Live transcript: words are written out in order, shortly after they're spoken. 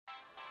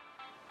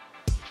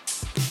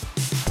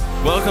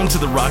Welcome to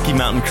the Rocky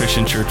Mountain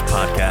Christian Church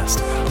podcast.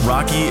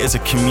 Rocky is a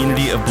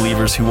community of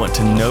believers who want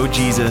to know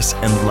Jesus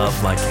and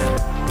love like him.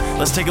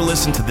 Let's take a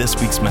listen to this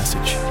week's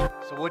message.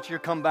 So what's your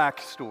comeback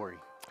story?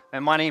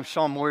 And my name's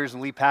Sean Moyers,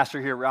 and lead pastor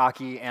here at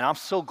Rocky, and I'm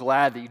so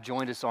glad that you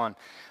joined us on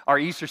our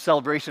Easter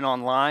celebration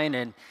online.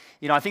 And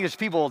you know, I think there's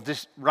people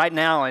just right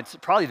now, it's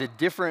probably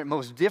the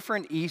most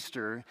different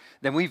Easter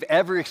than we've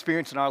ever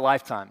experienced in our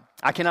lifetime.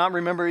 I cannot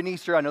remember an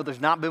Easter. I know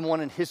there's not been one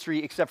in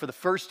history except for the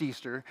first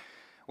Easter,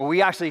 where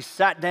we actually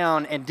sat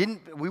down and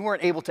we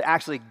weren't able to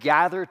actually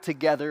gather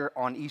together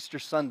on Easter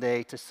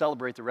Sunday to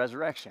celebrate the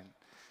resurrection.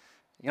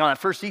 You know, that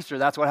first Easter,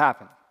 that's what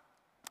happened.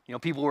 You know,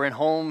 people were in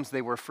homes,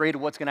 they were afraid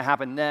of what's going to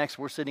happen next.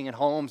 We're sitting in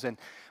homes, and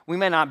we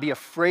may not be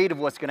afraid of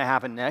what's going to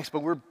happen next,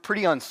 but we're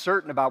pretty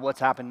uncertain about what's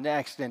happened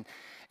next. And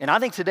I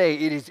think today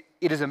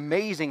it is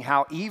amazing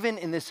how even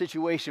in this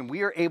situation,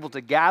 we are able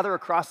to gather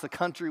across the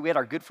country. We had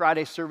our Good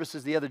Friday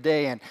services the other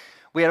day, and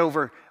we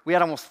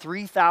had almost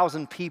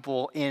 3,000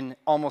 people in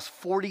almost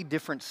 40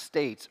 different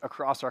states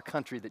across our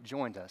country that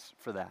joined us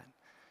for that.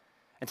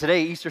 And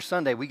today, Easter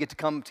Sunday, we get to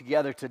come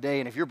together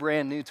today. And if you're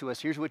brand new to us,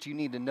 here's what you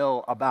need to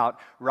know about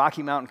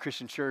Rocky Mountain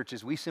Christian Church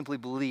is we simply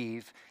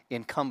believe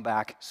in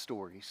comeback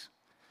stories.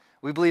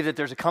 We believe that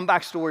there's a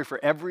comeback story for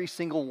every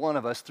single one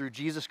of us through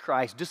Jesus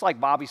Christ, just like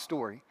Bobby's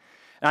story.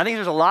 And I think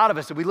there's a lot of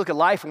us that we look at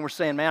life and we're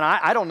saying, man,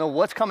 I don't know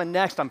what's coming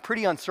next. I'm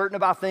pretty uncertain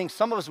about things.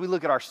 Some of us, we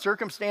look at our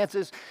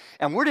circumstances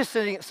and we're just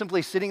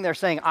simply sitting there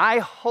saying, I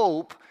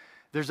hope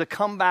there's a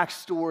comeback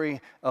story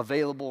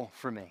available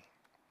for me.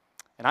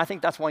 And I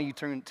think that's why you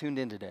tuned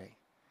in today.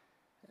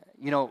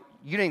 You know,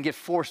 you didn't get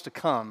forced to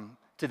come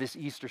to this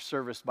Easter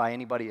service by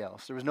anybody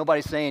else. There was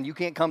nobody saying you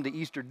can't come to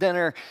Easter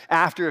dinner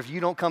after if you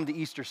don't come to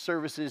Easter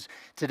services.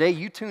 Today,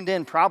 you tuned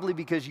in probably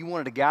because you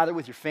wanted to gather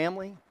with your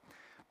family.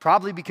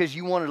 Probably because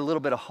you wanted a little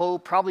bit of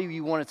hope. Probably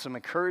you wanted some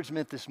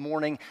encouragement this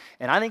morning.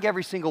 And I think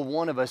every single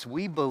one of us,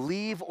 we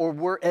believe or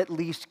we're at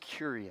least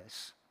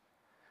curious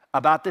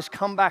about this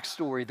comeback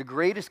story, the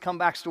greatest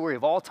comeback story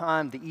of all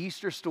time, the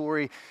Easter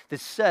story that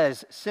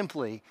says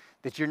simply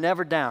that you're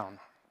never down,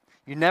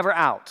 you're never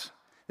out,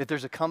 that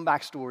there's a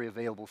comeback story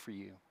available for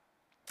you.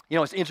 You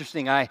know, it's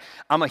interesting, I'm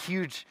a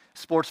huge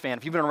sports fan.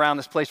 If you've been around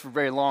this place for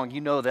very long, you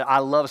know that I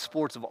love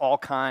sports of all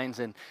kinds.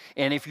 And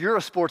if you're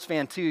a sports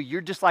fan too, you're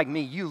just like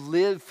me. You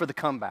live for the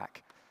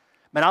comeback.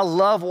 Man, I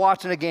love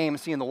watching a game and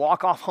seeing the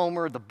walk-off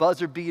homer, the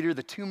buzzer beater,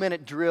 the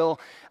 2-minute drill.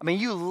 I mean,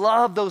 you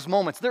love those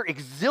moments. They're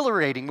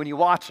exhilarating when you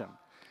watch them.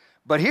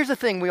 But here's the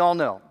thing we all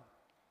know.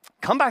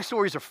 Comeback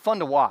stories are fun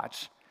to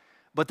watch,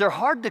 but they're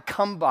hard to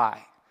come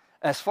by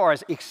as far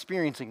as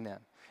experiencing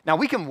them. Now,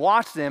 we can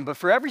watch them, but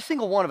for every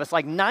single one of us,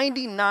 like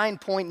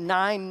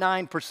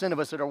 99.99% of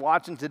us that are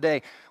watching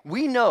today,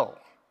 we know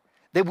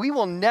that we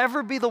will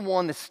never be the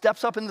one that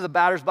steps up into the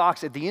batter's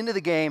box at the end of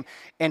the game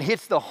and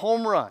hits the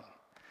home run,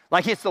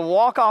 like hits the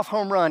walk-off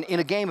home run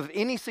in a game of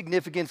any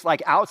significance,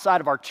 like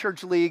outside of our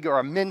church league or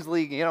our men's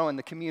league, you know, in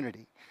the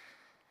community.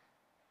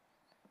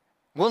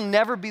 We'll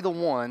never be the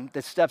one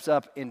that steps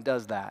up and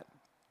does that.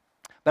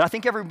 But I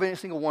think every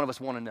single one of us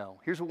want to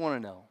know. Here's what we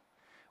want to know.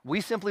 We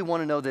simply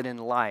want to know that in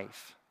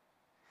life,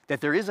 that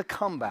there is a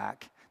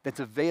comeback that's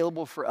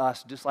available for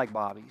us just like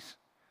Bobby's.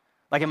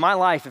 Like in my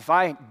life, if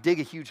I dig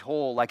a huge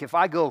hole, like if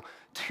I go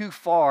too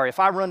far, if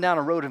I run down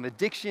a road of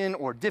addiction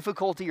or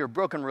difficulty or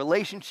broken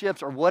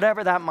relationships or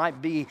whatever that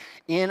might be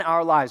in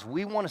our lives,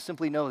 we want to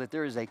simply know that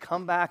there is a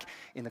comeback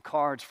in the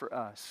cards for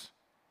us.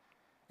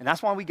 And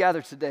that's why we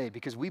gather today,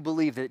 because we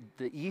believe that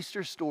the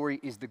Easter story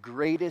is the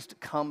greatest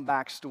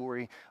comeback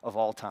story of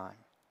all time.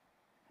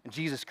 And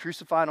Jesus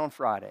crucified on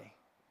Friday,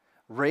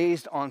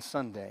 raised on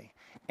Sunday,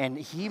 and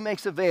he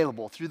makes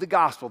available through the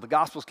gospel. The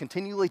gospels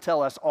continually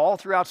tell us all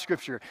throughout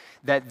Scripture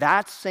that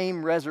that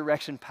same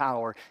resurrection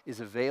power is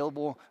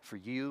available for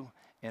you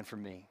and for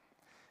me.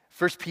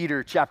 1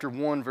 Peter chapter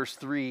 1, verse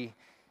 3,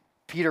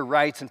 Peter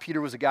writes, and Peter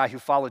was a guy who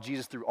followed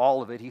Jesus through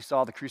all of it. He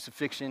saw the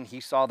crucifixion. He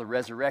saw the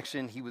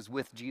resurrection. He was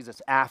with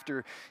Jesus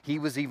after. He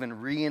was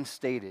even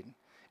reinstated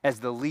as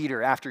the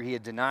leader after he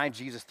had denied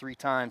Jesus 3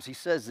 times. He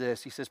says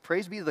this, he says,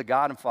 "Praise be to the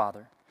God and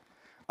Father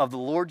of the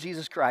Lord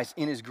Jesus Christ.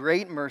 In his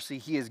great mercy,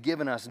 he has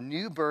given us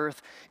new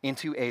birth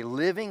into a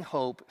living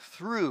hope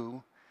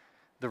through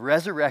the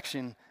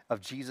resurrection of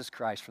Jesus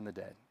Christ from the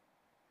dead."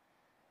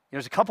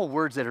 There's a couple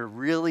words that are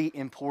really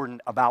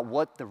important about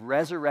what the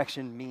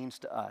resurrection means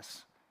to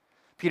us.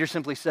 Peter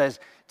simply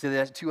says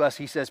to us,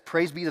 he says,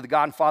 "Praise be to the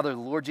God and Father of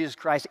the Lord Jesus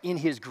Christ. In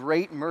his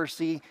great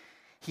mercy,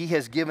 he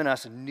has given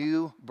us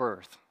new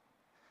birth."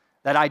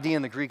 That idea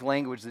in the Greek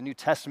language, the New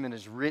Testament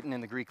is written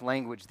in the Greek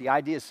language. The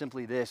idea is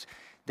simply this,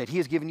 that he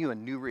has given you a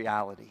new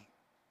reality.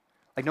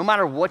 Like no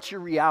matter what your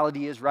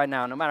reality is right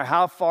now, no matter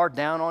how far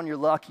down on your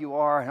luck you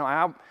are,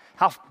 how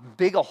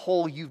big a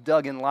hole you've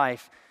dug in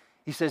life,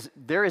 he says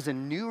there is a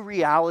new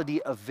reality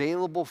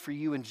available for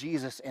you in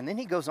Jesus. And then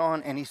he goes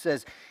on and he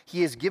says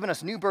he has given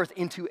us new birth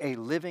into a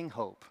living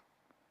hope.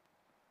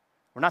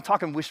 We're not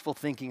talking wishful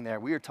thinking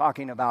there. We are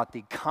talking about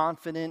the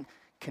confident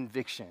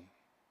conviction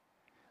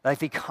Like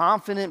the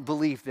confident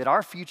belief that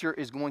our future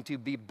is going to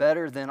be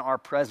better than our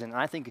present. And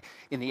I think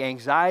in the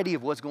anxiety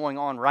of what's going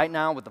on right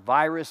now with the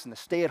virus and the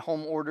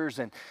stay-at-home orders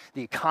and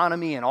the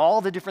economy and all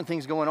the different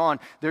things going on,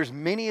 there's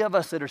many of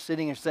us that are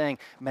sitting here saying,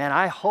 man,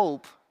 I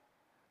hope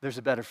there's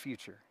a better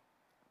future.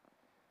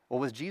 Well,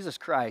 with Jesus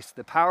Christ,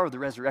 the power of the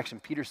resurrection,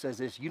 Peter says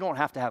this, you don't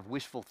have to have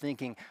wishful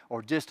thinking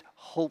or just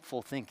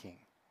hopeful thinking.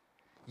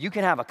 You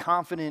can have a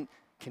confident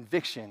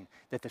conviction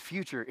that the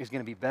future is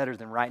going to be better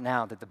than right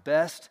now, that the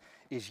best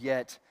is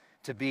yet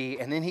to be.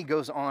 And then he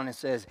goes on and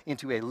says,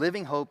 into a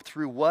living hope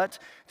through what?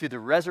 Through the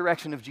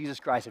resurrection of Jesus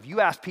Christ. If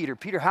you ask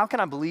Peter, how can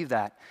I believe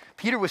that?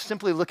 Peter would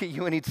simply look at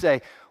you and he'd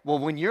say, well,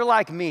 when you're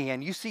like me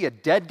and you see a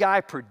dead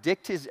guy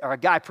predict his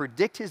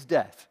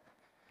death,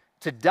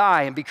 to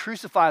die and be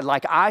crucified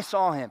like I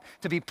saw him,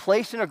 to be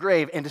placed in a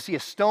grave and to see a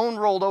stone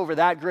rolled over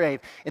that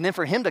grave, and then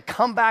for him to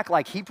come back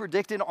like he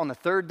predicted on the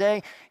third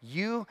day,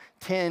 you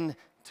tend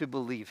to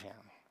believe him.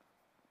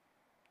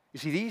 You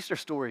see, the Easter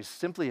story is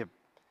simply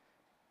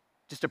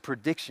just a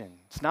prediction.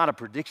 It's not a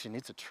prediction,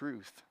 it's a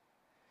truth.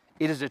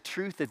 It is a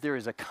truth that there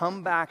is a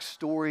comeback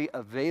story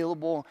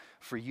available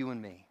for you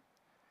and me.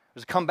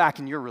 There's a comeback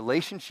in your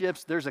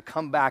relationships. There's a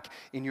comeback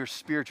in your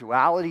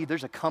spirituality.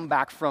 There's a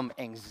comeback from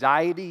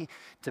anxiety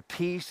to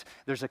peace.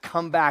 There's a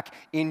comeback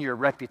in your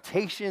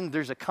reputation.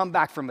 There's a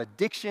comeback from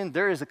addiction.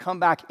 There is a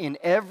comeback in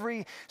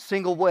every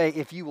single way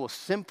if you will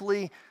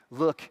simply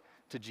look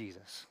to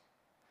Jesus.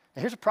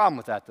 And here's a problem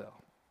with that, though.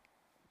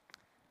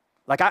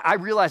 Like I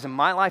realize in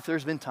my life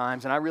there's been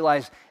times, and I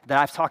realize that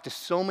I've talked to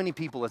so many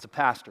people as a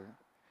pastor,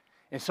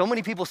 and so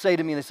many people say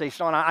to me, they say,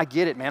 Sean, I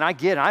get it, man, I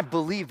get it. I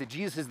believe that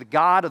Jesus is the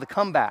God of the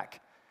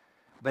comeback,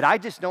 but I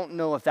just don't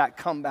know if that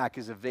comeback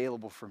is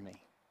available for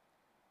me.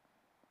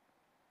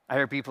 I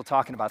hear people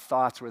talking about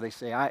thoughts where they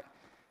say, I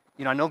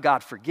know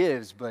God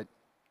forgives, but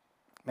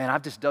man,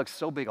 I've just dug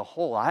so big a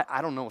hole,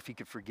 I don't know if he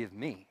could forgive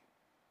me.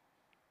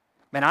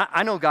 Man,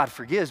 I know God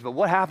forgives, but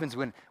what happens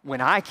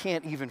when I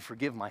can't even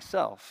forgive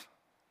myself?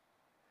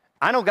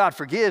 I know God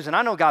forgives and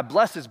I know God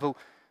blesses, but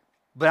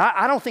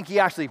I don't think he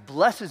actually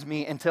blesses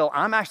me until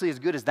I'm actually as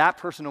good as that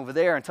person over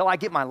there, until I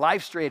get my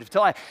life straight,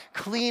 until I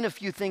clean a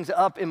few things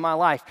up in my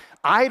life.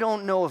 I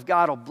don't know if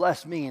God will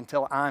bless me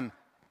until I'm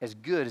as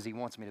good as he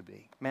wants me to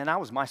be. Man, that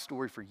was my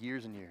story for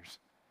years and years.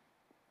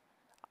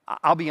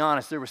 I'll be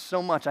honest, there was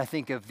so much I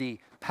think of the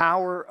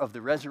power of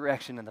the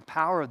resurrection and the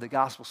power of the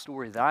gospel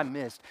story that I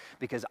missed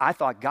because I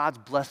thought God's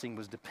blessing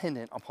was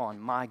dependent upon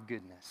my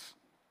goodness.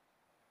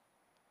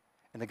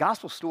 And the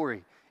gospel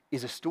story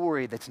is a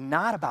story that's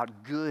not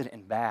about good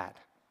and bad.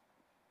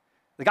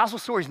 The gospel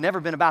story's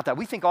never been about that.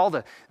 We think all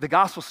the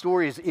gospel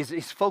story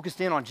is focused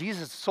in on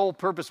Jesus' sole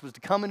purpose was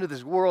to come into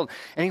this world,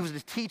 and he was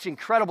to teach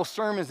incredible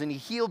sermons, and he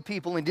healed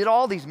people and did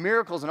all these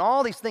miracles and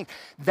all these things.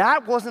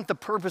 That wasn't the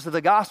purpose of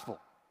the gospel.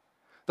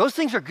 Those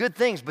things are good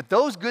things, but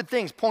those good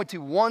things point to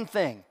one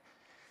thing,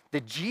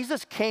 that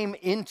Jesus came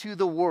into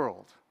the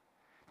world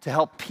to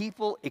help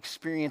people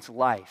experience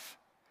life.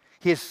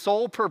 His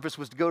sole purpose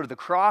was to go to the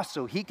cross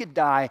so he could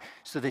die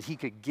so that he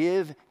could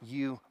give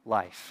you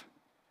life.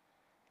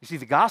 You see,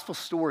 the gospel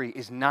story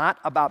is not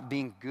about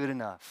being good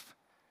enough.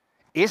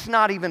 It's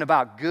not even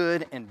about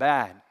good and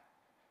bad.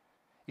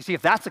 You see,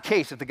 if that's the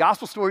case, if the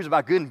gospel story is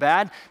about good and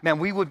bad, man,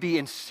 we would be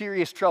in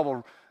serious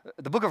trouble.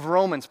 The book of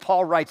Romans,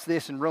 Paul writes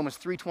this in Romans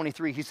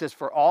 3:23. He says,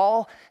 for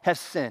all have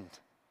sinned.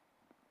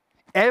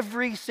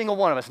 Every single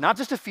one of us, not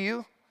just a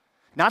few,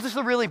 not just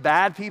the really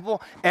bad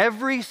people,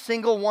 every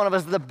single one of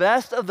us, the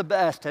best of the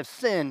best, have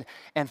sinned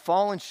and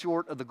fallen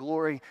short of the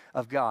glory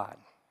of God.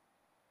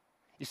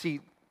 You see,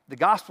 the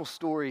gospel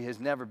story has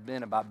never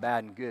been about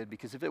bad and good,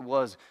 because if it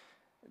was,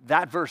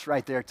 that verse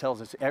right there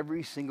tells us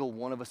every single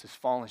one of us has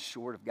fallen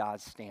short of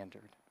God's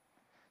standard.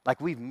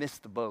 Like we've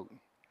missed the boat.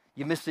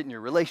 You missed it in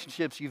your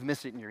relationships, you've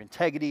missed it in your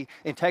integrity,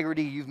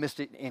 you've missed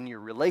it in your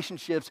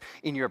relationships,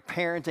 in your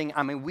parenting.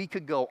 I mean, we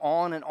could go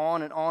on and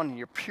on and on in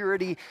your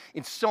purity,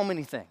 in so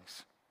many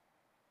things.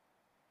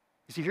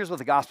 You see, here's what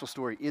the gospel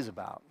story is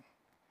about.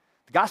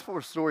 The gospel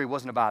story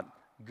wasn't about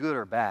good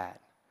or bad,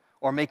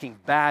 or making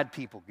bad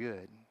people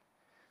good.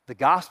 The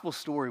gospel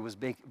story was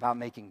about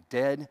making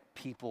dead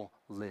people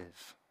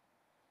live.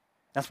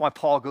 That's why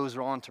Paul goes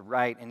on to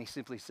write, and he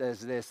simply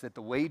says this, that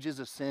the wages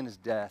of sin is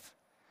death,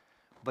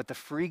 but the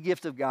free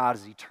gift of God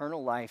is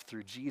eternal life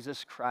through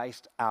Jesus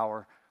Christ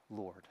our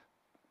Lord.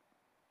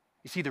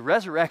 You see, the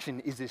resurrection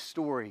is this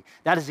story.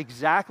 That is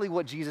exactly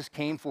what Jesus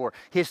came for.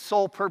 His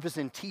sole purpose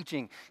in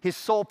teaching, his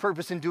sole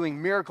purpose in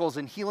doing miracles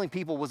and healing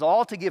people was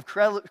all to give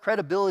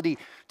credibility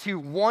to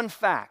one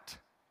fact,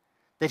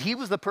 that he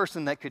was the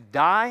person that could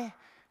die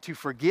to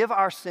forgive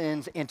our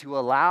sins and to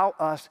allow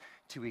us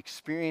to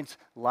experience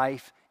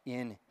life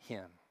in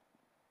him.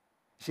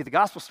 You see, the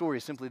gospel story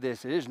is simply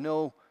this. There is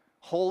no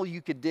hole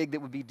you could dig that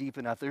would be deep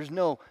enough. There's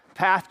no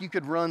path you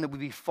could run that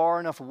would be far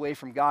enough away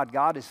from God.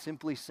 God is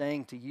simply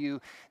saying to you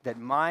that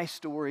my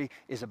story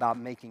is about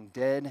making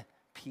dead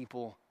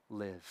people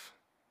live.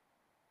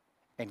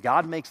 And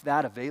God makes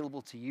that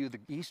available to you. The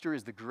Easter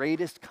is the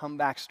greatest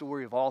comeback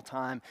story of all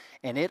time,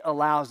 and it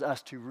allows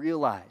us to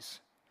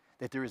realize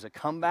that there is a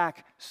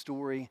comeback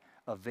story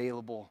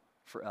available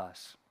for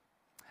us.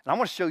 And I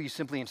want to show you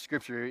simply in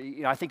Scripture.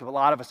 I think a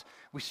lot of us,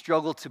 we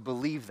struggle to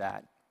believe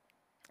that.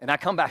 And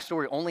that comeback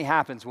story only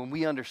happens when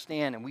we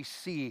understand and we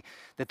see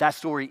that that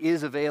story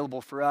is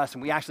available for us,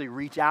 and we actually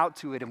reach out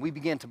to it and we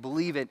begin to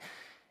believe it.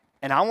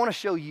 And I want to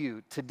show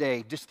you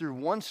today, just through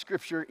one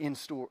scripture in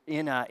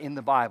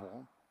the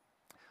Bible,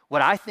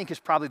 what I think is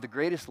probably the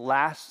greatest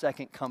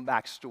last-second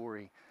comeback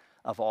story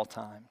of all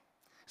time.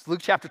 It's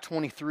Luke chapter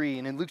 23,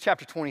 and in Luke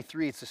chapter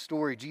 23, it's a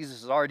story.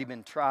 Jesus has already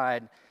been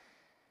tried.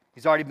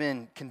 He's already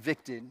been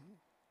convicted.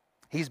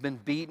 He's been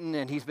beaten,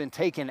 and he's been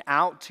taken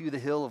out to the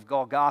hill of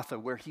Golgotha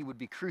where he would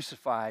be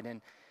crucified.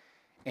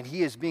 And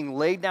he is being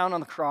laid down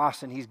on the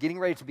cross, and he's getting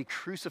ready to be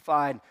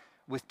crucified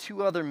with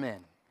two other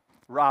men,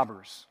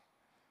 robbers,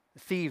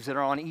 thieves that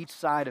are on each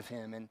side of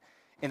him. And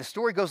the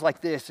story goes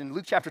like this. In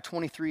Luke chapter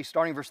 23,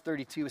 starting verse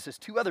 32, it says,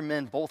 two other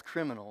men, both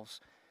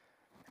criminals,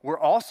 were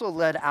also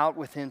led out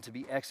with him to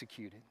be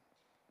executed.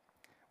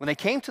 When they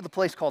came to the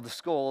place called the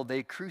Skull,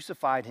 they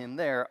crucified him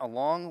there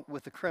along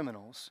with the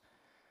criminals,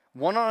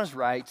 one on his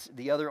right,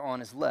 the other on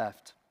his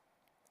left.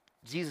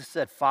 Jesus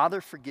said,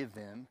 Father, forgive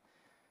them,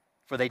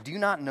 for they do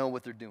not know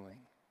what they're doing.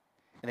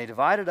 And they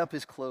divided up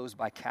his clothes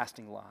by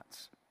casting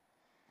lots.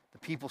 The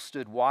people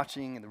stood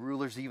watching, and the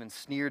rulers even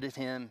sneered at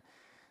him.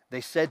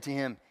 They said to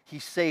him, he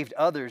saved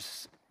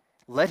others.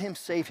 Let him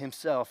save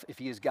himself if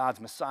he is God's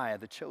Messiah,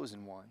 the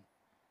chosen one.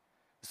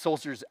 The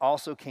soldiers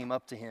also came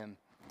up to him,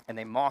 and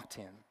they mocked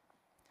him.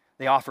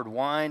 They offered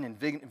wine and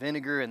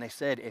vinegar, and they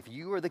said, if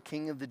you are the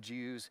king of the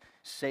Jews,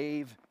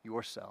 save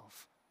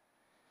yourself.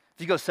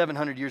 If you go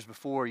 700 years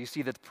before, you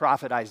see that the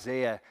prophet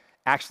Isaiah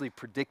actually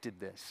predicted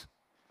this.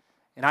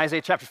 In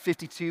Isaiah chapter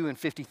 52 and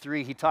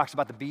 53, he talks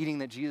about the beating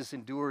that Jesus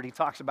endured. He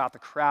talks about the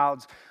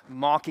crowds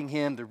mocking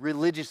him, the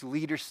religious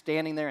leaders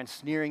standing there and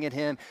sneering at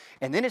him.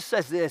 And then it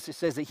says this, it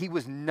says that he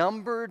was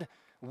numbered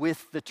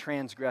with the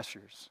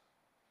transgressors.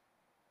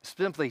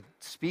 Simply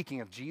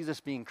speaking of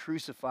Jesus being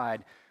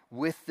crucified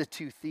with the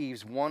two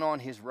thieves, one on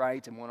his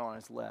right and one on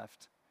his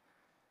left.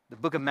 The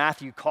book of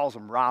Matthew calls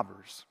them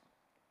robbers.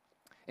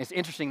 It's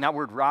interesting, that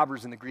word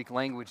robbers in the Greek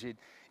language,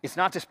 it's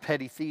not just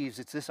petty thieves,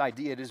 it's this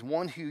idea. It is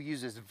one who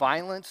uses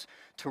violence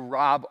to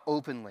rob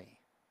openly.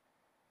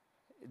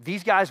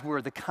 These guys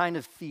were the kind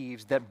of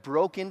thieves that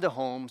broke into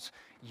homes,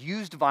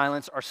 used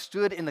violence, or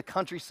stood in the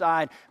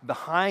countryside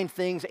behind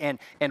things and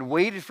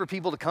waited for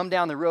people to come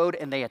down the road,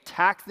 and they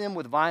attacked them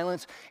with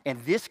violence. And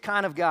this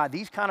kind of God,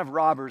 these kind of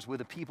robbers were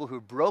the people who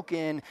broke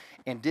in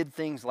and did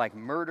things like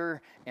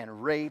murder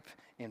and rape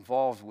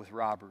involved with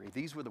robbery.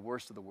 These were the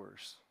worst of the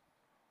worst.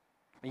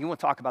 And you want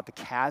to talk about the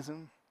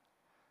chasm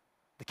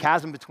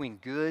between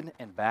good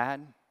and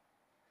bad?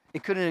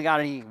 It couldn't have got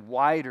any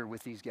wider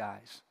with these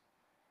guys.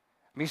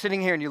 I mean, you're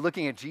sitting here and you're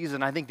looking at Jesus,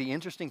 and I think the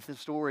interesting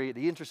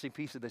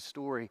piece of this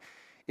story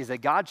is that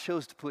God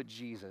chose to put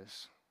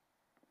Jesus,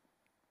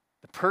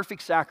 the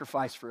perfect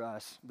sacrifice for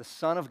us, the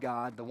Son of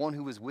God, the one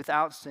who was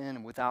without sin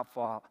and without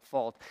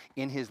fault,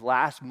 in his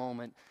last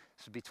moment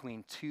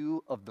between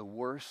two of the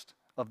worst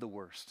of the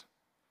worst.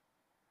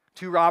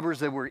 Two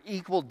robbers that were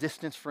equal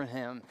distance from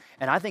him.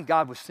 And I think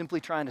God was simply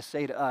trying to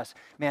say to us,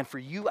 man, for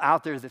you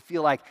out there that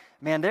feel like,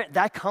 man,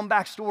 that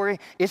comeback story,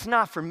 it's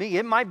not for me.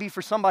 It might be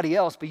for somebody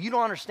else, but you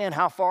don't understand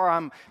how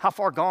far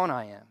gone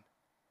I am.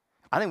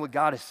 I think what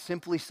God is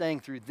simply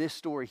saying through this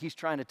story, he's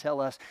trying to tell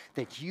us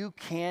that you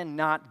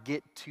cannot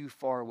get too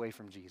far away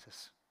from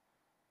Jesus.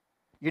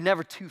 You're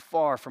never too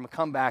far from a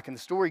comeback. And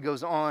the story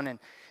goes on,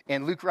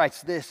 and Luke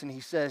writes this, and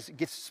he says, it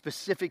gets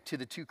specific to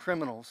the two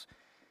criminals.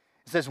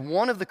 It says,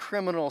 one of the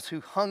criminals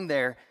who hung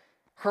there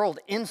hurled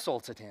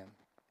insults at him.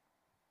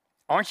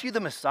 Aren't you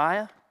the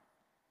Messiah?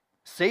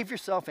 Save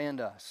yourself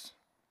and us.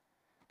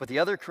 But the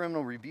other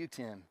criminal rebuked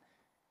him.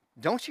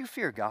 Don't you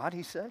fear God,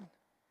 he said.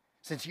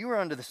 Since you are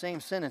under the same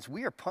sentence,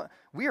 we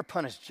are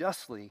punished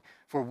justly,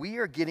 for we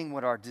are getting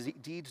what our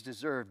deeds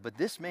deserve, but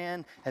this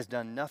man has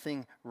done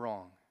nothing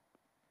wrong.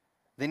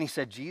 Then he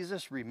said,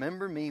 Jesus,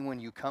 remember me when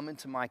you come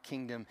into my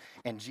kingdom.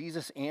 And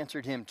Jesus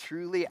answered him,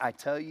 truly, I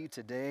tell you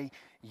today,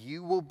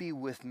 you will be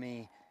with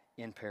me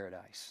in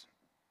paradise.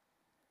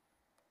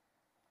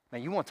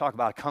 Man, you want to talk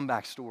about a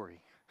comeback story.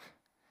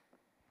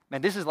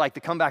 Man, this is like the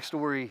comeback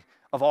story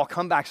of all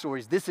comeback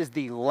stories. This is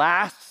the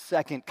last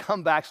second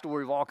comeback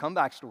story of all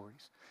comeback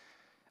stories.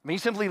 I mean, you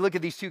simply look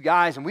at these two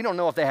guys, and we don't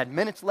know if they had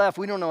minutes left.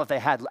 We don't know if they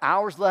had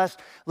hours left,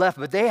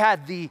 but they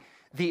had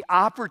the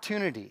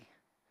opportunity,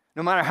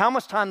 no matter how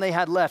much time they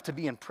had left, to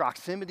be in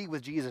proximity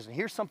with Jesus. And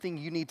here's something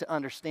you need to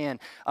understand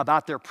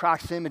about their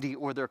proximity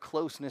or their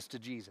closeness to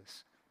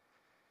Jesus.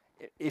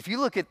 If you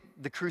look at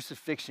the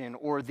crucifixion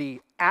or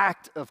the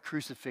act of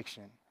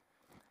crucifixion,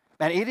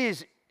 man, it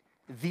is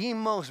the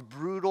most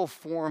brutal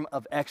form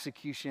of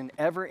execution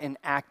ever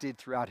enacted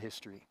throughout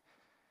history.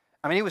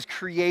 I mean, it was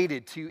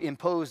created to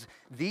impose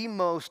the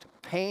most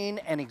pain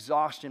and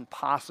exhaustion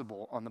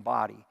possible on the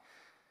body.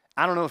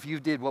 I don't know if you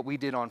did what we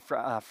did on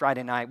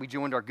Friday night. We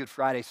joined our Good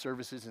Friday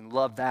services and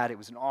loved that. It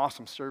was an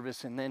awesome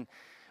service. And then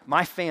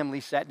my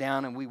family sat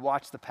down and we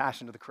watched the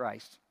Passion of the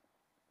Christ.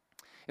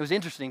 It was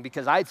interesting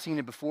because I had seen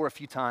it before a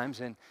few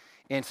times, and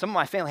some of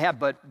my family had,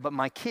 but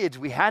my kids,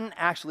 we hadn't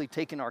actually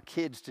taken our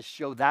kids to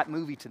show that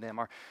movie to them.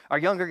 Our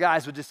younger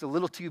guys were just a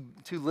little too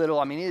little.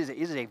 I mean, it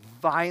is a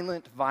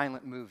violent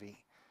movie.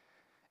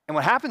 And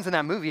what happens in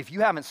that movie, if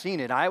you haven't seen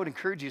it, I would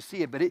encourage you to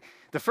see it, but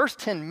the first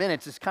 10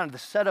 minutes is kind of the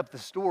setup of the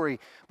story,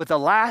 but the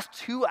last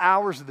 2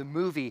 hours of the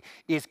movie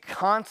is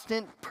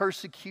constant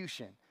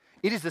persecution.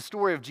 It is the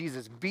story of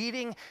Jesus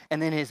beating and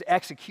then his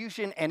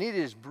execution, and it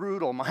is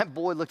brutal. My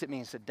boy looked at me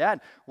and said, "Dad,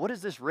 what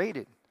is this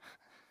rated?"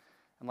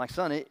 I'm like,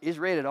 "Son, it is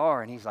rated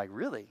R." And he's like,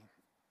 "Really?"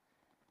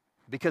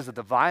 Because of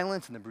the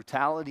violence and the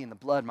brutality and the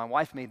blood. My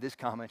wife made this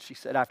comment. She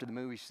said after the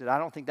movie, she said, "I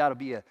don't think that'll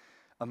be a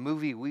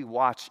movie we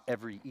watch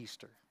every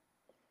Easter."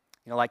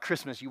 You know, like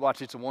Christmas, you watch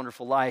It's a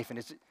Wonderful Life, and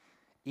it's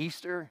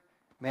Easter,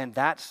 man,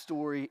 that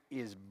story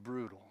is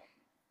brutal.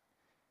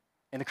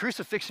 And the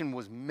crucifixion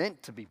was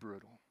meant to be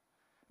brutal.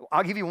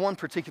 I'll give you one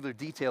particular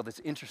detail that's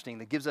interesting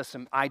that gives us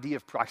some idea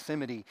of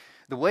proximity.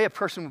 The way a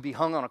person would be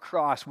hung on a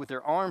cross with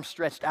their arms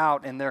stretched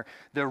out and their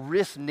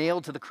wrists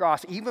nailed to the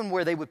cross, even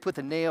where they would put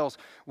the nails,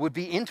 would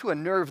be into a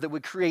nerve that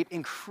would create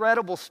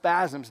incredible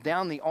spasms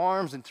down the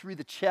arms and through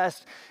the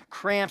chest,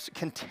 cramps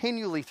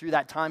continually through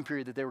that time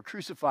period that they were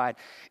crucified.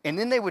 And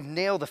then they would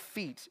nail the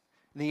feet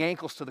and the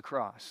ankles to the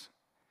cross.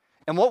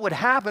 And what would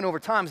happen over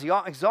time is the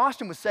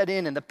exhaustion would set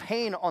in, and the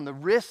pain on the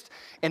wrist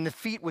and the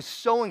feet was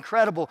so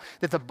incredible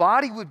that the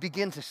body would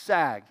begin to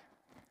sag.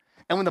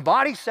 And when the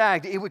body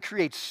sagged, it would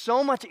create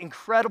so much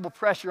incredible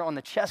pressure on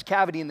the chest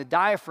cavity and the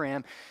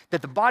diaphragm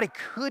that the body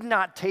could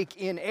not take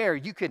in air.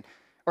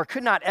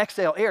 Could not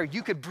exhale air.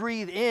 You could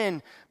breathe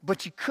in,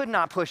 but you could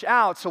not push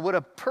out. So what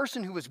a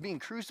person who was being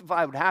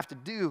crucified would have to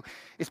do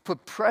is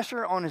put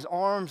pressure on his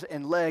arms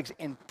and legs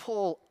and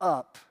pull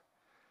up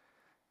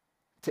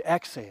to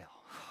exhale.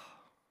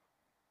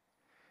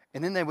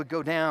 And then they would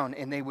go down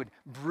and they would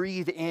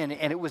breathe in,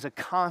 and it was a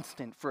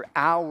constant for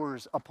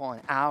hours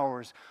upon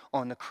hours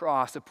on the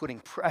cross of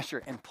putting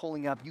pressure and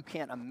pulling up. You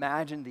can't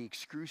imagine the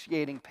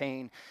excruciating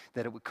pain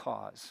that it would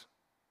cause.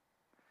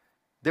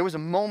 There was a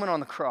moment on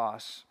the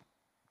cross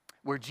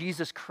where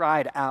Jesus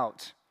cried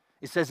out.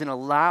 It says in a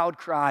loud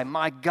cry,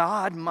 my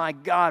God,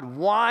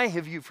 why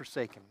have you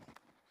forsaken me?"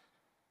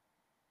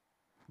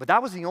 But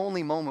that was the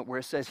only moment where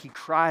it says he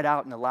cried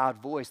out in a loud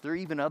voice. There are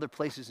even other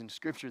places in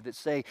Scripture that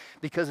say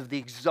because of the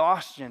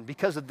exhaustion,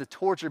 because of the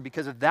torture,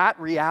 because of that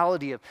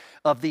reality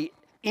of the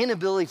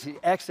inability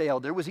to exhale,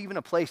 there was even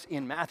a place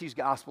in Matthew's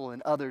gospel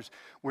and others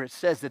where it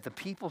says that the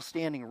people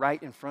standing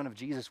right in front of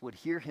Jesus would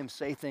hear him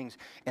say things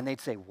and they'd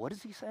say, "What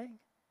is he saying?"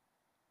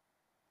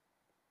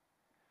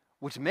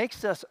 Which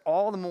makes us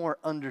all the more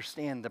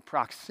understand the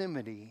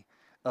proximity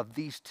of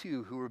these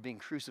two who were being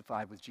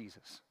crucified with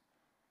Jesus.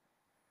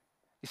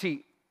 You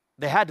see,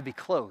 they had to be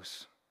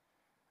close.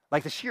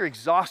 Like the sheer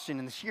exhaustion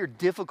and the sheer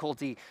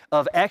difficulty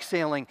of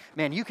exhaling,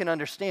 man, you can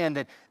understand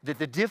that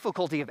the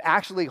difficulty of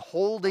actually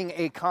holding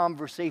a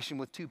conversation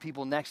with two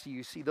people next to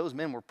you. See, those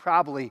men were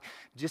probably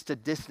just a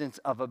distance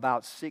of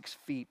about 6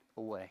 feet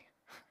away.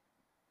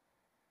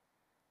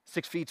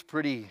 6 feet's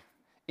pretty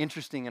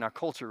interesting in our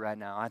culture right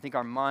now. I think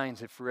our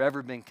minds have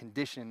forever been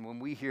conditioned when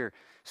we hear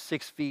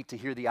 6 feet to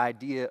hear the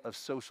idea of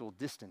social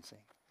distancing.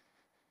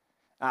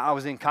 I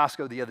was in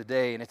Costco the other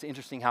day, and it's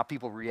interesting how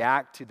people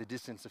react to the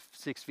distance of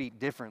 6 feet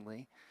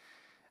differently.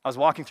 I was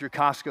walking through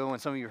Costco,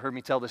 and some of you heard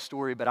me tell this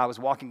story, but I was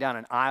walking down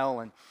an aisle,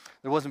 and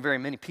there wasn't very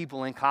many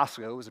people in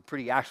Costco. It was a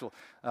pretty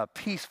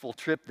peaceful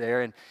trip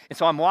there. And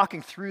so I'm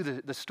walking through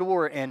the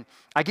store, and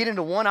I get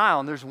into one aisle,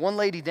 and there's one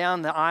lady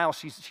down the aisle.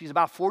 She's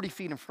about 40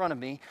 feet in front of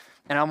me,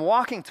 and I'm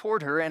walking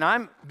toward her, and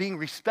I'm being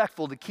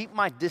respectful to keep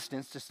my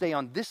distance, to stay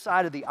on this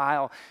side of the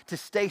aisle, to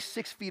stay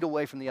 6 feet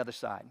away from the other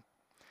side.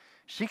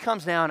 She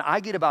comes down, I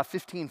get about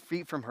 15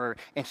 feet from her,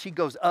 and she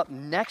goes up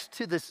next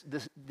to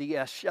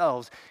the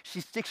shelves.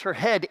 She sticks her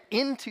head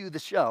into the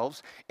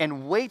shelves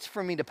and waits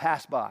for me to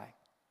pass by.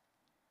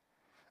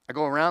 I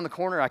go around the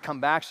corner, I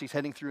come back, she's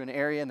heading through an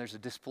area, and there's a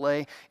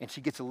display, and she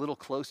gets a little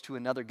close to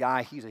another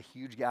guy. He's a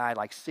huge guy,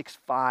 like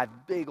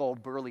 6'5", big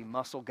old burly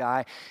muscle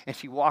guy, and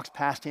she walks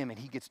past him, and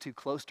he gets too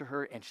close to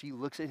her, and she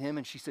looks at him,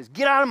 and she says,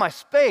 "Get out of my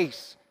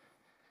space!"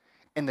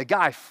 And the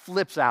guy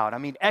flips out. I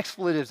mean,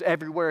 expletives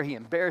everywhere. He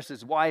embarrassed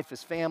his wife,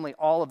 his family,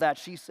 all of that.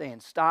 She's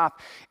saying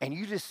stop. And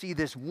you just see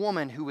this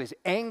woman who is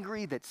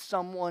angry that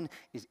someone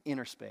is in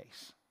her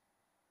space.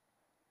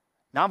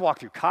 Now, I've walked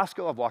through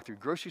Costco. I've walked through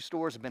grocery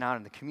stores. I've been out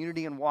in the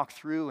community and walked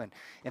through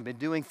and been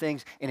doing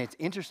things. And it's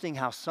interesting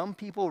how some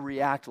people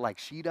react like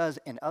she does,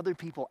 and other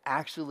people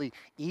actually,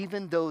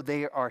 even though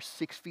they are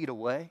 6 feet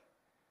away,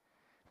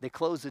 they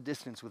close the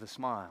distance with a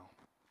smile.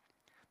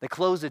 They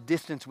close the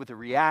distance with a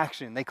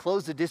reaction. They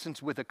close the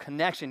distance with a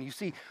connection. You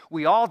see,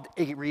 we all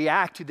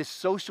react to this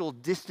social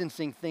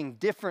distancing thing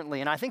differently.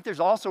 And I think there's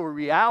also a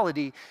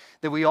reality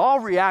that we all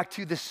react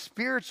to the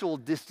spiritual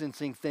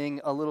distancing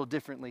thing a little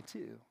differently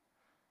too.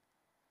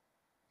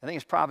 I think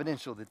it's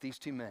providential that these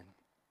two men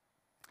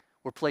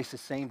were placed the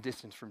same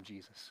distance from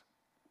Jesus.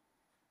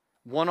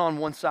 one on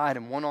one side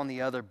and one on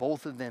the other,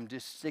 both of them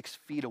just 6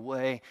 feet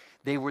away.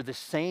 They were the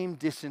same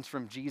distance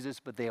from Jesus,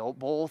 but they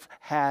both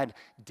had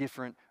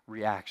different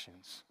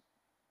reactions.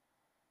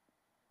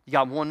 You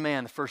got one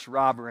man, the first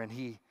robber, and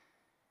he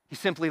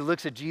simply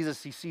looks at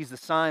Jesus. He sees the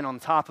sign on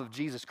top of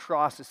Jesus'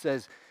 cross that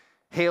says,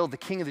 "Hail the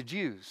King of the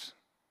Jews."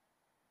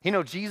 You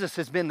know, Jesus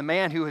has been the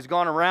man who has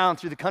gone around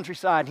through the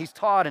countryside. He's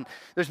taught, and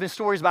there's been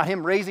stories about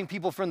him raising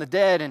people from the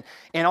dead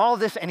and all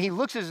of this. And he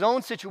looks at his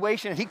own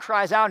situation and he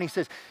cries out and he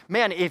says,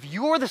 man, if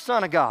you're the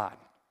Son of God,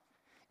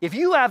 if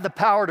you have the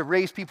power to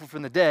raise people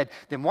from the dead,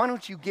 then why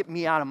don't you get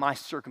me out of my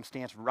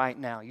circumstance right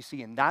now? You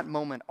see, in that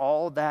moment,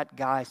 all that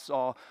guy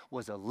saw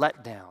was a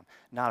letdown,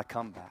 not a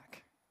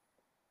comeback.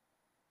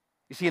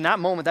 You see, in that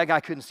moment, that guy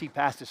couldn't see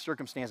past his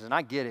circumstances, and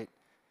I get it.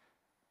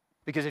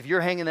 Because if you're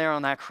hanging there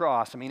on that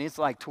cross, I mean, it's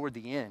like toward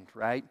the end,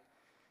 right?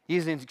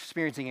 He's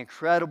experiencing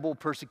incredible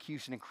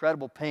persecution,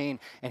 incredible pain,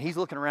 and he's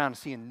looking around and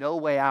seeing no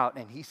way out,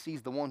 and he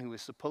sees the one who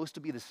is supposed to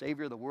be the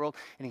Savior of the world,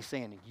 and he's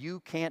saying, you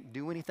can't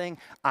do anything.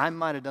 I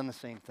might have done the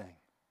same thing.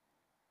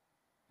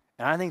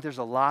 And I think there's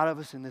a lot of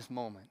us in this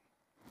moment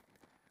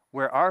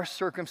where our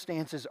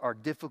circumstances are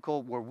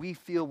difficult, where we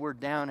feel we're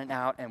down and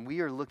out, and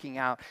we are looking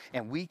out,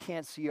 and we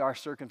can't see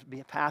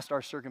past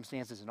our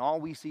circumstances, and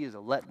all we see is a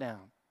letdown.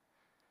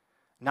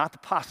 Not the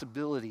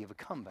possibility of a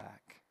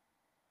comeback.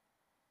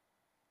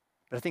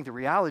 But I think the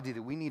reality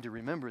that we need to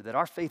remember that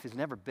our faith is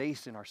never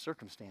based in our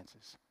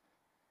circumstances.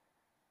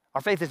 Our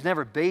faith is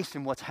never based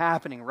in what's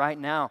happening right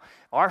now.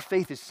 Our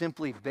faith is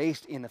simply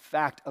based in the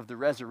fact of the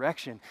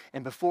resurrection.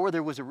 And before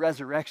there was a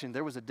resurrection,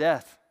 there was a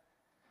death.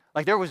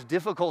 Like there was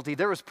difficulty,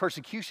 there was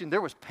persecution,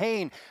 there was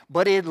pain,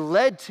 but it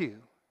led to.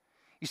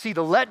 You see,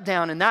 the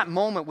letdown in that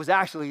moment was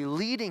actually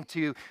leading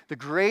to the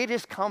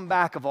greatest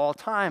comeback of all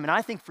time. And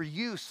I think for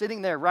you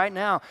sitting there right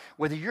now,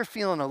 whether you're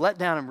feeling a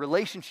letdown in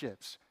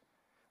relationships,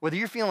 whether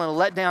you're feeling a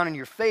letdown in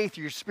your faith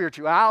or your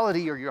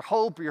spirituality or your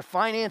hope or your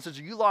finances,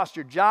 or you lost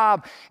your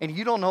job and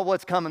you don't know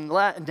what's coming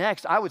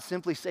next, I would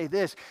simply say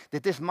this,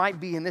 that this might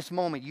be in this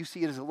moment, you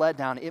see it as a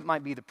letdown, it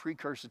might be the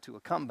precursor to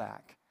a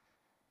comeback.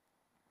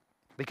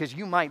 Because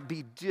you might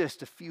be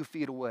just a few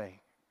feet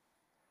away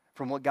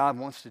from what God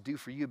wants to do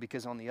for you,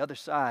 because on the other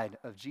side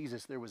of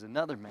Jesus, there was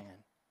another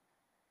man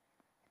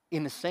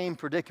in the same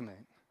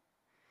predicament,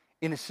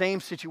 in the same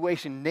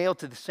situation, nailed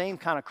to the same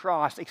kind of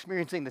cross,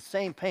 experiencing the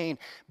same pain,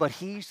 but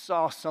he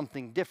saw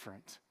something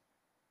different.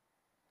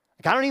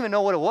 Like, I don't even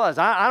know what it was.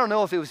 I don't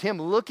know if it was him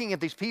looking at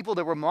these people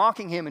that were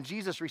mocking him, and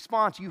Jesus'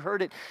 response, you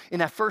heard it in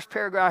that first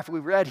paragraph we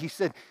read, he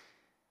said,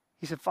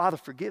 Father,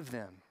 forgive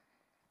them,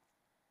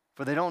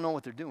 for they don't know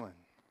what they're doing.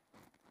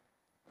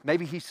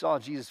 Maybe he saw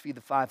Jesus feed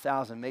the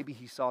 5,000. Maybe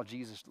he saw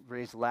Jesus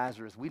raise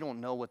Lazarus. We don't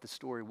know what the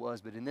story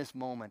was, but in this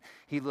moment,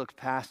 he looked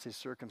past his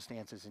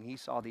circumstances and he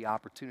saw the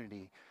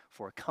opportunity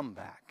for a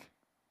comeback.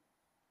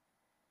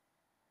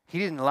 He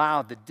didn't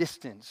allow the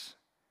distance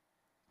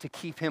to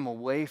keep him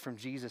away from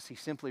Jesus. He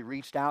simply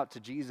reached out to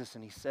Jesus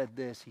and he said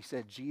this. He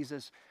said,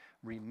 Jesus,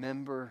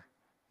 remember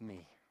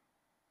me.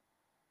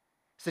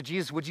 He said,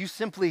 Jesus, would you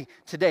simply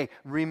today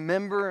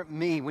remember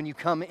me when you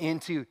come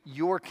into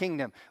your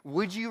kingdom?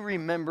 Would you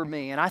remember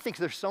me? And I think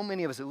there's so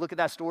many of us that look at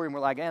that story and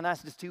we're like, man,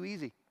 that's just too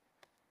easy.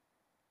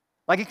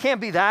 Like, it can't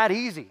be that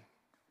easy.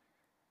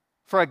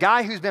 For a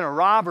guy who's been a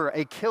robber,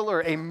 a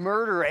killer, a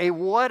murderer, a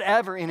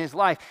whatever in his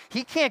life,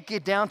 he can't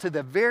get down to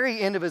the very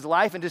end of his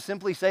life and just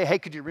simply say, hey,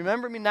 could you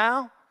remember me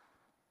now?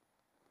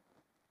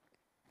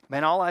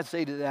 Man, all I'd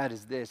say to that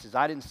is this, is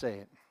I didn't say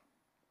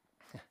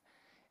it.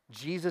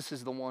 Jesus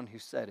is the one who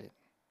said it.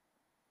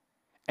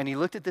 And he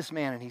looked at this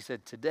man and he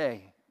said,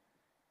 today,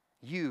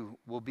 you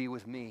will be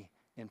with me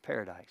in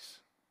paradise.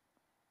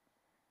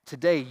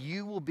 Today,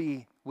 you will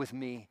be with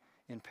me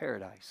in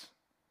paradise.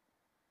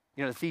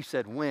 You know, the thief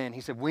said, when?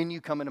 He said, when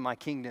you come into my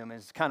kingdom.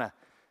 And it's kind of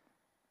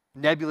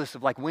nebulous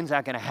of like, when's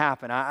that going to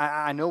happen?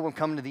 I know I'm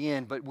coming to the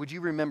end, but would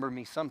you remember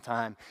me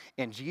sometime?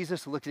 And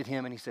Jesus looked at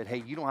him and he said,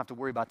 hey, you don't have to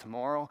worry about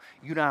tomorrow.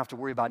 You don't have to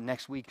worry about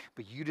next week,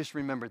 but you just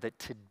remember that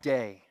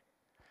today,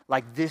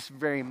 like this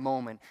very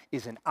moment,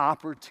 is an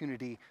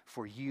opportunity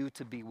for you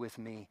to be with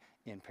me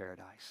in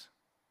paradise.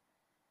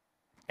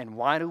 And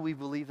why do we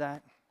believe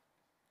that?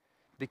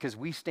 Because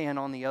we stand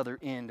on the other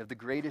end of the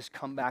greatest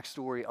comeback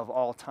story of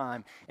all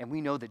time, and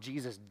we know that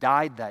Jesus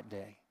died that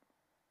day.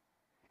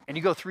 And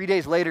you go 3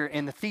 days later,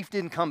 and the thief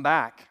didn't come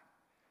back.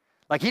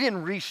 Like, he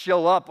didn't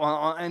re-show up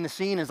in the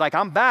scene and is like,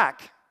 I'm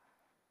back.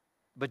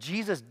 But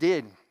Jesus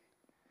did.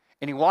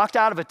 And he walked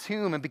out of a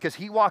tomb, and because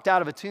he walked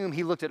out of a tomb,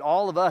 he looked at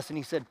all of us and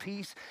he said,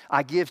 peace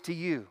I give to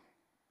you.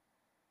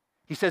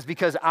 He says,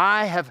 because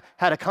I have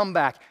had a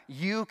comeback,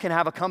 you can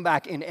have a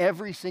comeback in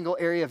every single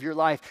area of your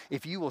life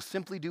if you will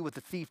simply do what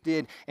the thief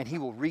did, and he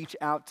will reach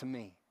out to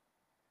me.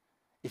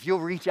 If you'll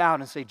reach out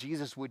and say,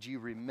 Jesus, would you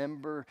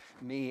remember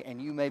me?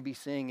 And you may be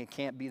saying it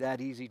can't be that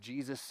easy.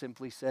 Jesus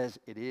simply says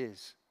it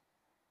is.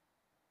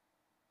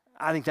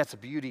 I think that's the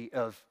beauty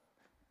of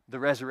the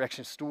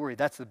resurrection story.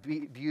 That's the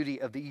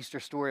beauty of the Easter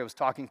story. I was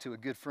talking to a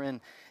good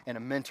friend and a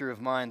mentor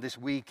of mine this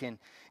week,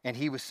 and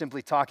he was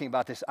simply talking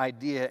about this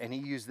idea, and he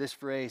used this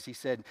phrase. He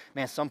said,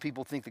 man, some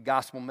people think the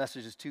gospel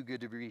message is too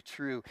good to be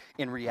true.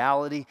 In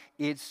reality,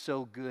 it's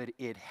so good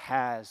it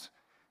has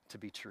to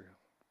be true.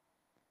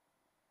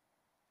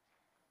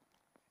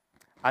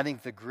 I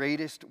think the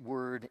greatest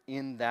word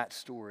in that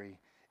story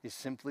is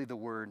simply the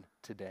word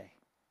today.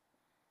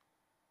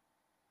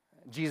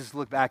 Jesus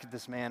looked back at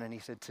this man and he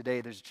said,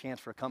 today there's a chance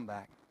for a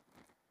comeback.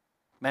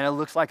 Man, it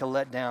looks like a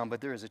letdown,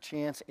 but there is a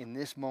chance in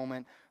this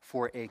moment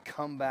for a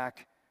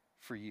comeback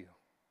for you.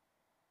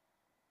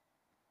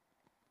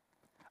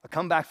 A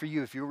comeback for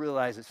you if you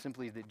realize that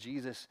simply that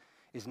Jesus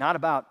is not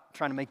about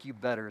trying to make you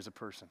better as a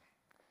person.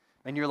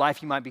 In your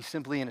life, you might be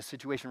simply in a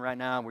situation right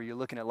now where you're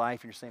looking at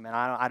life and you're saying, man,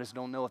 I just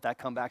don't know if that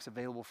comeback's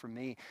available for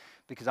me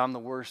because I'm the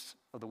worst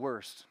of the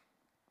worst.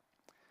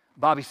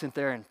 Bobby sits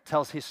there and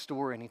tells his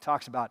story, and he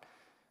talks about,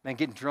 man,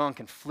 getting drunk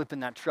and flipping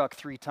that truck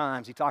 3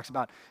 times. He talks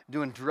about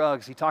doing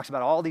drugs. He talks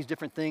about all these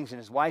different things, and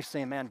his wife's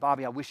saying, man,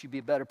 Bobby, I wish you'd be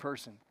a better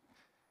person.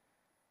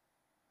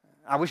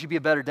 I wish you'd be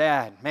a better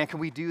dad. Man, can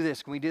we do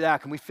this? Can we do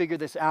that? Can we figure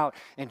this out?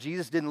 And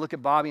Jesus didn't look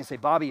at Bobby and say,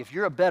 Bobby, if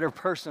you're a better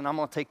person, I'm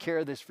going to take care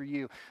of this for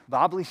you.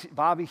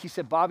 He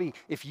said, Bobby,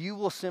 if you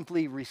will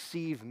simply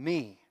receive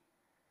me,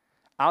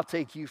 I'll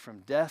take you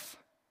from death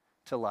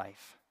to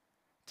life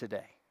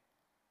today.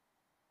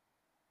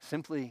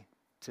 Simply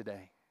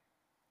today.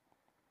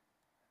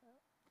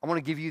 I want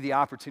to give you the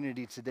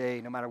opportunity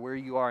today, no matter where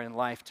you are in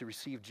life, to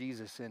receive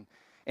Jesus and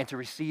to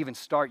receive and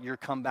start your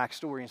comeback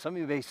story. And some of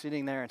you may be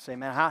sitting there and say,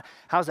 man,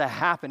 how's that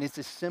happen? It's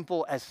as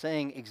simple as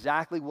saying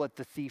exactly what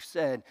the thief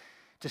said,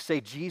 to say,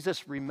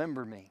 Jesus,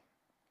 remember me.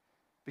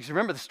 Because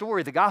remember,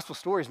 the gospel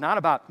story is not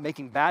about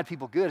making bad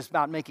people good. It's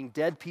about making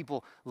dead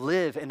people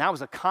live. And that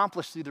was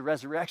accomplished through the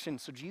resurrection.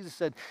 So Jesus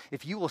said,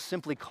 if you will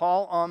simply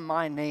call on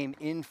my name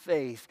in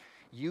faith,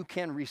 you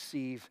can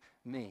receive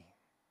me.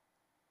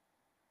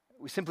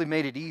 We simply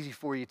made it easy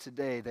for you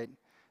today that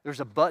there's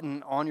a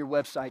button on your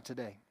website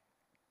today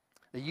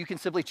that you can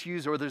simply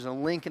choose, or there's a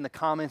link in the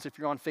comments if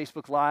you're on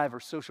Facebook Live or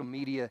social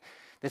media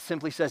that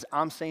simply says,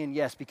 I'm saying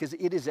yes, because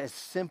it is as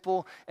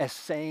simple as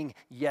saying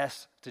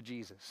yes to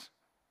Jesus.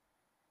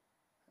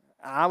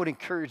 I would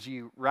encourage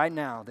you right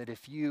now that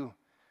if you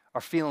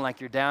are feeling like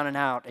you're down and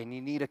out and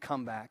you need a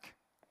comeback,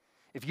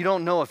 if you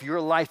don't know if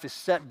your life is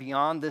set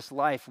beyond this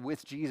life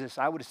with Jesus,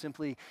 I would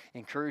simply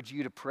encourage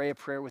you to pray a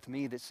prayer with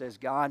me that says,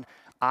 God,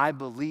 I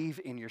believe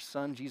in your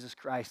Son, Jesus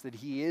Christ, that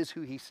he is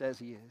who he says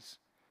he is.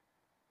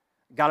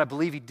 God, I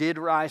believe he did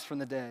rise from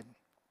the dead.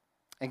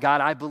 And God,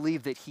 I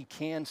believe that he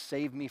can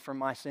save me from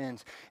my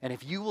sins. And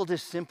if you will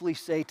just simply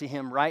say to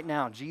him right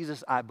now,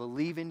 Jesus, I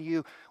believe in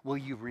you. Will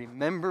you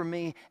remember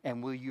me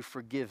and will you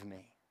forgive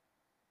me?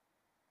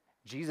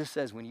 Jesus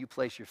says when you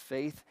place your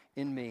faith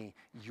in me,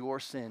 your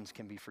sins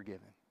can be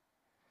forgiven.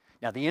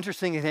 Now, the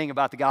interesting thing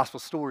about the gospel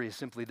story is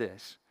simply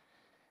this,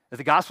 that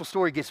the gospel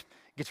story gets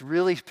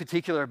really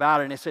particular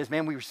about it, and it says,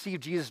 man, we receive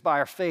Jesus by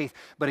our faith.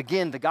 But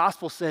again, the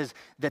gospel says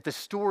that the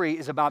story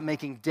is about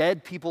making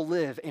dead people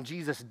live. And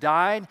Jesus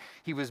died,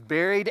 he was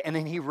buried, and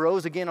then he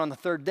rose again on the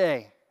 3rd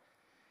day.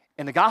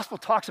 And the gospel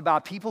talks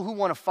about people who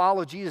want to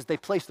follow Jesus. They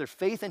place their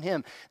faith in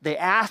him. They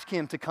ask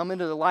him to come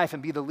into their life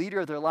and be the leader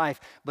of their life.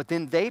 But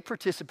then they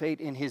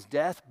participate in his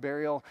death,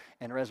 burial,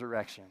 and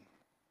resurrection.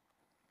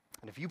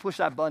 And if you push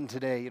that button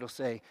today, it'll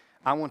say,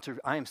 I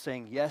am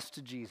saying yes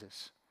to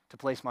Jesus to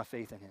place my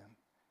faith in him.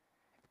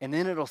 And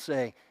then it'll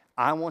say,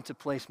 I want to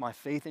place my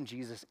faith in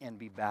Jesus and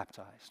be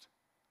baptized.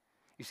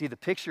 You see, the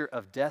picture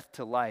of death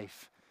to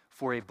life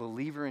for a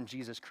believer in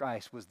Jesus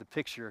Christ was the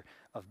picture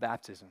of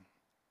baptism.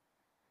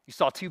 You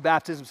saw 2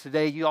 baptisms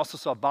today. You also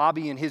saw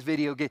Bobby in his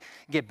video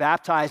get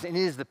baptized. And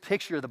it is the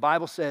picture, the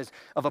Bible says,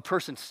 of a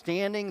person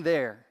standing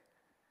there,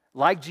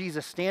 like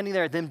Jesus, standing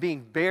there, then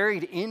being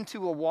buried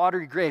into a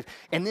watery grave,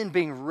 and then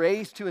being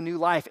raised to a new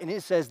life. And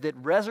it says that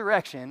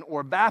resurrection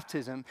or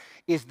baptism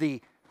is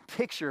the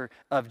picture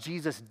of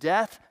Jesus'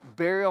 death,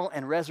 burial,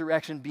 and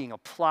resurrection being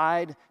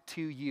applied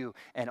to you.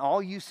 And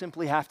all you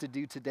simply have to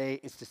do today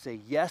is to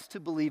say yes to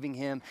believing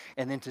him,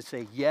 and then to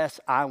say, yes,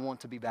 I want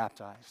to be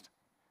baptized.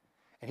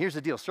 And here's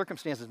the deal.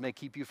 Circumstances may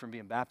keep you from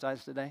being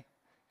baptized today,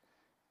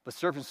 but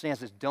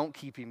circumstances don't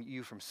keep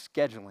you from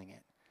scheduling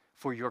it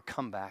for your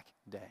comeback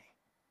day.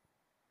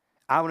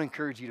 I would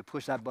encourage you to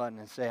push that button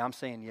and say, I'm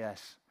saying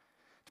yes.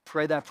 To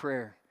pray that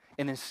prayer,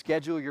 and then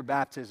schedule your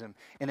baptism,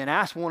 and then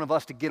ask one of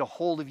us to get a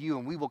hold of you,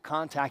 and we will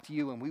contact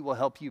you, and we will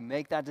help you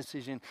make that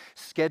decision.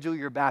 Schedule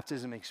your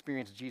baptism and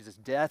experience Jesus'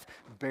 death,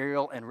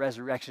 burial, and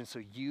resurrection so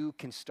you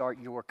can start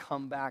your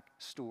comeback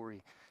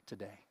story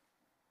today.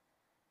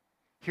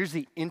 Here's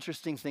the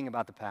interesting thing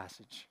about the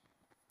passage.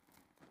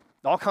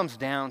 It all comes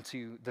down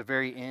to the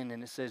very end,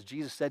 and it says,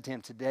 Jesus said to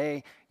him,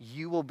 today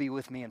you will be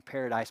with me in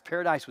paradise.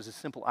 Paradise was a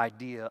simple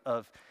idea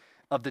of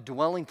the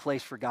dwelling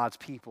place for God's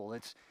people.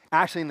 It's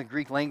actually in the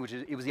Greek language,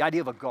 it was the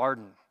idea of a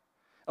garden,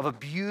 of a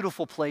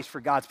beautiful place for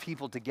God's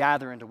people to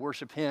gather and to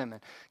worship him,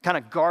 and kind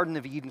of Garden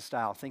of Eden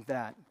style, think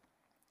that.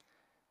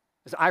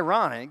 It's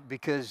ironic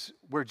because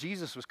where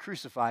Jesus was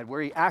crucified,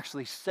 where he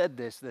actually said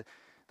this,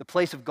 the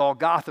place of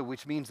Golgotha,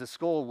 which means the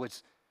skull,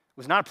 was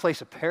not a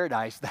place of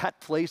paradise. That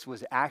place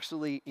was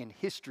actually, in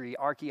history,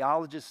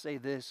 archaeologists say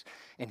this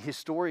and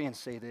historians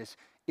say this,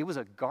 it was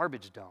a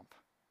garbage dump.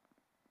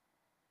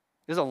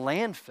 It was a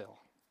landfill.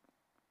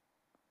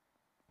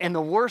 And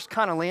the worst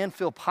kind of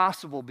landfill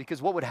possible,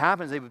 because what would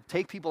happen is they would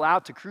take people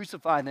out to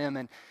crucify them,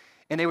 and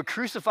they would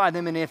crucify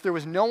them, and if there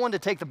was no one to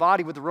take the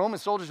body, what the Roman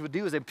soldiers would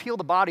do is they'd peel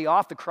the body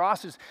off the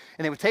crosses,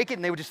 and they would take it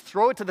and they would just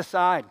throw it to the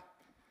side,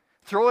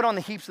 throw it on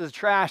the heaps of the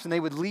trash, and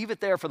they would leave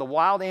it there for the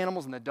wild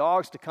animals and the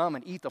dogs to come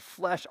and eat the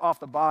flesh off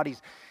the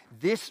bodies.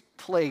 This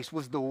place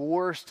was the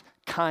worst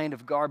kind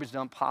of garbage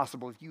dump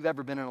possible. If you've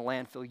ever been in a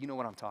landfill, you know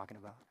what I'm talking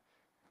about.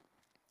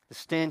 The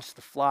stench,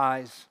 the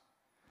flies,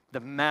 the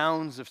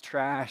mounds of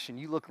trash, and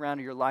you look around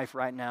at your life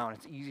right now, and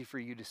it's easy for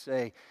you to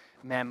say,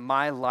 man,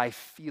 my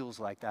life feels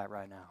like that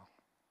right now.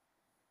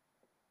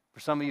 For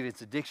some of you,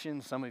 it's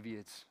addiction. Some of you,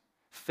 it's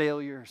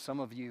failure. Some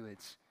of you,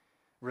 it's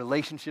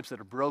relationships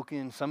that are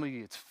broken. Some of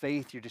you, it's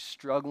faith. You're just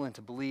struggling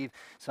to believe.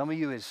 Some of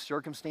you, it's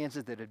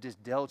circumstances that have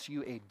just dealt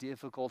you a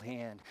difficult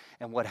hand.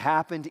 And what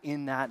happened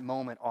in that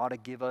moment ought to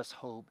give us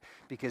hope,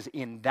 because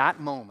in that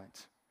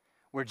moment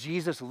where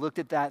Jesus looked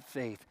at that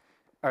faith,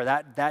 or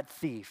that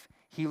thief,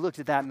 he looked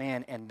at that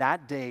man, and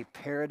that day,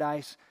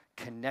 paradise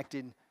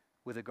connected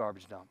with a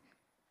garbage dump.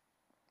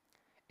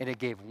 And it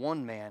gave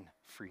one man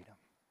freedom.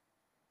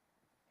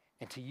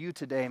 And to you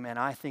today, man,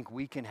 I think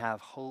we can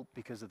have hope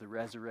because of the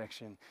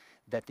resurrection,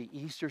 that the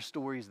Easter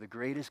story is the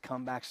greatest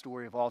comeback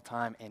story of all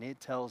time, and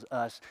it tells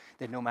us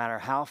that no matter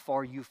how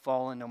far you've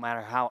fallen, no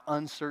matter how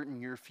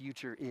uncertain your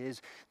future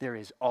is, there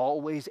is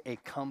always a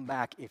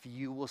comeback if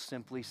you will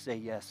simply say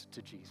yes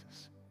to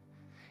Jesus.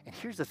 And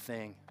here's the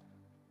thing.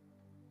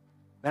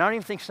 And I don't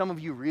even think some of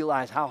you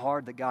realize how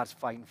hard that God's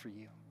fighting for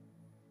you.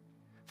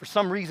 For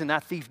some reason,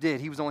 that thief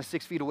did. He was only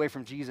 6 feet away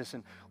from Jesus,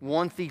 and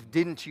one thief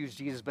didn't choose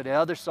Jesus, but the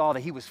other saw that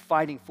he was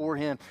fighting for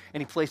him,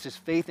 and he placed his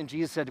faith in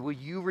Jesus, said, will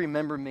you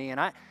remember me? And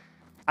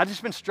I've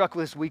just been struck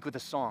this week with a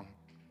song.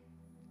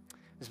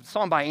 It's a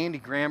song by Andy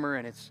Grammer,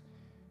 and it's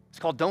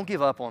called Don't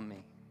Give Up on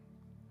Me.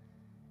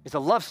 It's a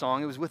love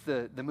song. It was with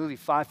the movie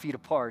 5 Feet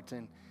Apart,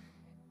 and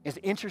it's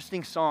an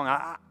interesting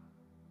song.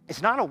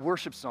 It's not a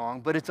worship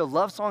song, but it's a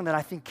love song that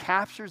I think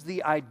captures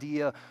the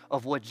idea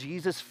of what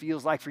Jesus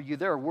feels like for you.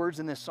 There are words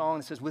in this song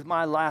that says, with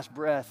my last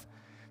breath,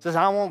 it says,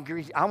 I won't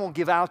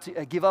give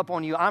up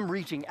on you. I'm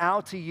reaching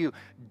out to you.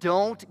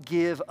 Don't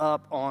give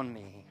up on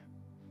me.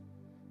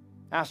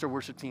 Ask our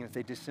worship team if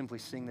they just simply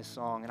sing this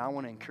song, and I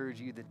want to encourage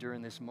you that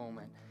during this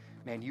moment,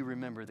 man, you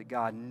remember that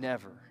God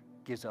never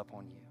gives up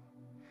on you.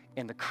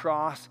 And the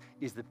cross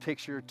is the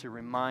picture to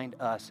remind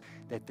us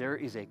that there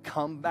is a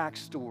comeback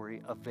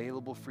story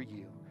available for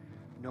you,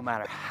 no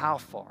matter how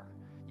far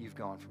you've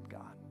gone from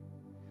God.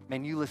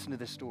 Man, you listen to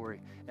this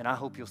story, and I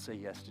hope you'll say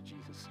yes to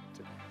Jesus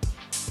today.